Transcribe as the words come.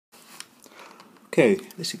Okay,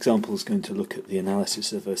 this example is going to look at the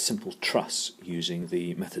analysis of a simple truss using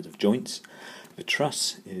the method of joints. The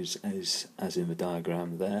truss is, as in the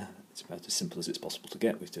diagram there, it's about as simple as it's possible to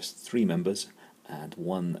get, with just three members and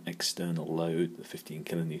one external load, the 15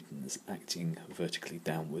 kilonewtons, acting vertically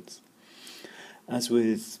downwards. As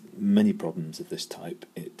with many problems of this type,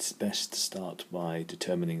 it's best to start by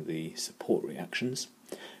determining the support reactions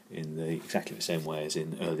in exactly the same way as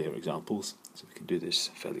in earlier examples. So we can do this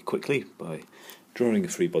fairly quickly by drawing a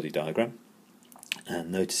free body diagram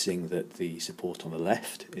and noticing that the support on the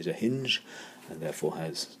left is a hinge and therefore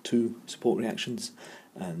has two support reactions,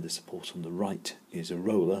 and the support on the right is a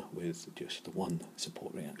roller with just the one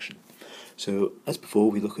support reaction. So as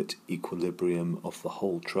before, we look at equilibrium of the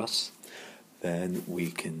whole truss. Then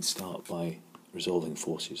we can start by resolving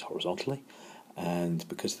forces horizontally, and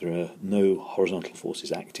because there are no horizontal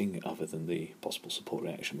forces acting other than the possible support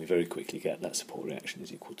reaction, we very quickly get that support reaction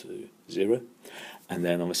is equal to 0. And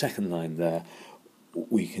then on the second line there,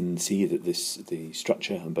 we can see that the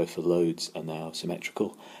structure and both the loads are now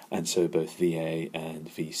symmetrical, and so both VA and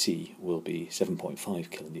VC will be 7.5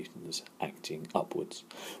 kilonewtons acting upwards.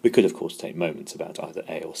 We could of course take moments about either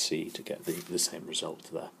A or C to get the same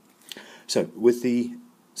result there. So with the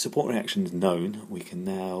support reactions known, we can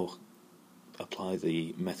now apply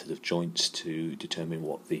the method of joints to determine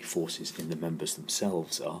what the forces in the members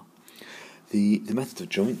themselves are. The method of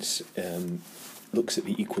joints looks at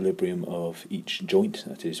the equilibrium of each joint,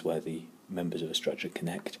 that is where the members of a structure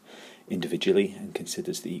connect individually, and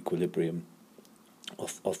considers the equilibrium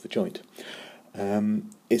of the joint.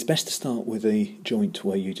 It's best to start with a joint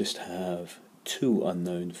where you just have two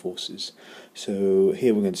unknown forces. So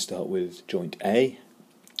here we're going to start with joint A,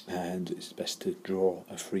 and it's best to draw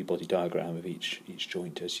a free body diagram of each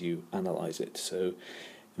joint as you analyse it. So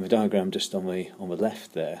in the diagram just on the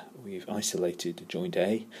left there, we've isolated joint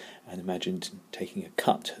A and imagined taking a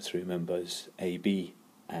cut through members AB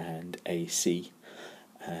and AC,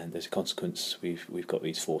 and as a consequence we've got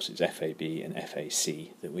these forces FAB and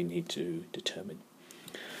FAC that we need to determine.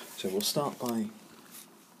 So we'll start by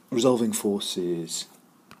resolving forces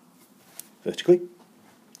vertically,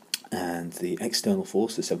 and the external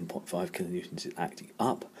force, the 7.5 kilonewtons, is acting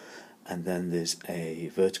up, and then there's a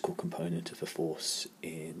vertical component of the force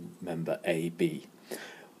in member AB.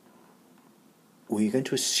 We're going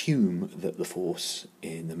to assume that the force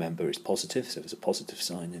in the member is positive, so there's a positive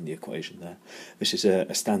sign in the equation there. This is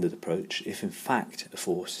a standard approach. If in fact a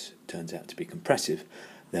force turns out to be compressive,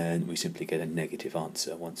 then we simply get a negative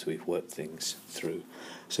answer once we've worked things through.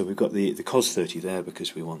 So we've got the cos 30 there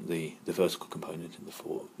because we want the vertical component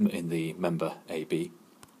in the member AB.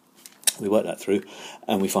 We work that through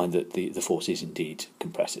and we find that the force is indeed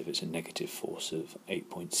compressive. It's a negative force of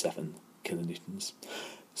 8.7 kilonewtons.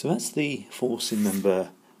 So that's the force in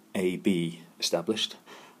member AB established.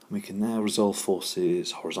 We can now resolve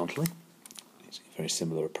forces horizontally. It's a very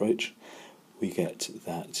similar approach. We get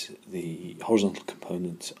that the horizontal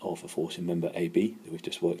component of the force in member AB that we've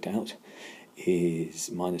just worked out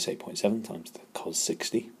is minus 8.7 times the cos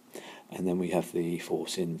 60, and then we have the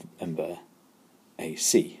force in member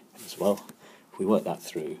AC as well. If we work that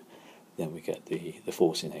through, then we get the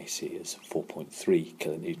force in AC as 4.3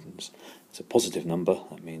 kilonewtons. It's a positive number,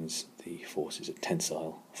 that means the force is a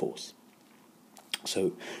tensile force.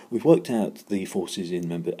 So we've worked out the forces in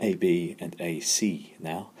member AB and AC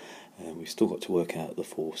now, and we've still got to work out the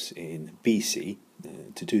force in BC.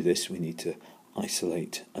 To do this, we need to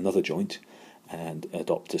isolate another joint and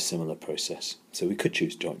adopt a similar process. So we could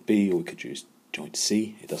choose joint B or we could choose joint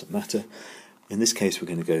C, it doesn't matter. In this case, we're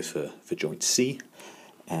going to go for joint C,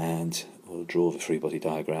 and we'll draw the free body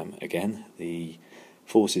diagram again. The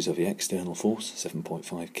forces of the external force,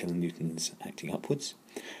 7.5 kilonewtons acting upwards.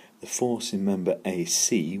 The force in member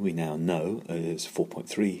AC we now know is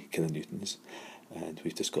 4.3 kilonewtons, and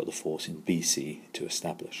we've just got the force in BC to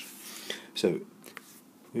establish. So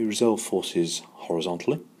we resolve forces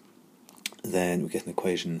horizontally, then we get an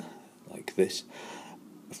equation like this.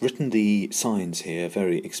 I've written the signs here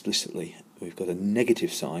very explicitly. We've got a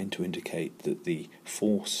negative sign to indicate that the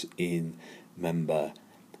force in member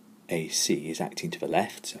AC is acting to the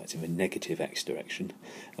left, so it's in the negative x direction,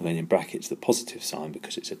 and then in brackets the positive sign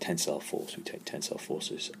because it's a tensile force. We take tensile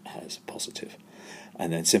forces as positive.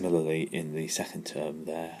 And then similarly in the second term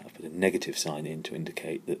there, I put a negative sign in to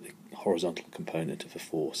indicate that the horizontal component of the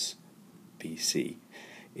force BC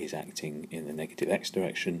is acting in the negative x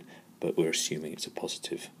direction, but we're assuming it's a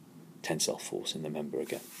positive tensile force in the member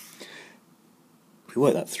again. If we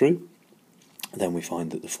work that through, then we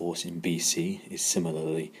find that the force in BC is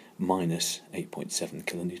similarly minus 8.7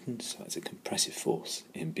 kilonewtons, so that's a compressive force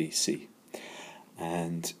in BC.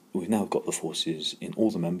 And we've now got the forces in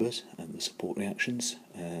all the members and the support reactions,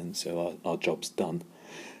 and so our job's done.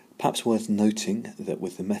 Perhaps worth noting that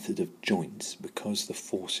with the method of joints, because the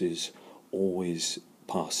forces always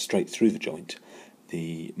pass straight through the joint,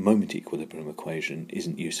 the moment equilibrium equation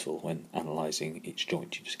isn't useful when analysing each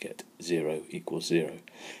joint. You just get 0 equals 0.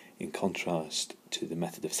 In contrast to the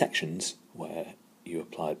method of sections, where you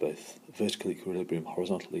apply both vertical equilibrium,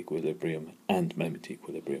 horizontal equilibrium, and moment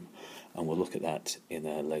equilibrium, and we'll look at that in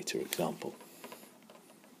a later example.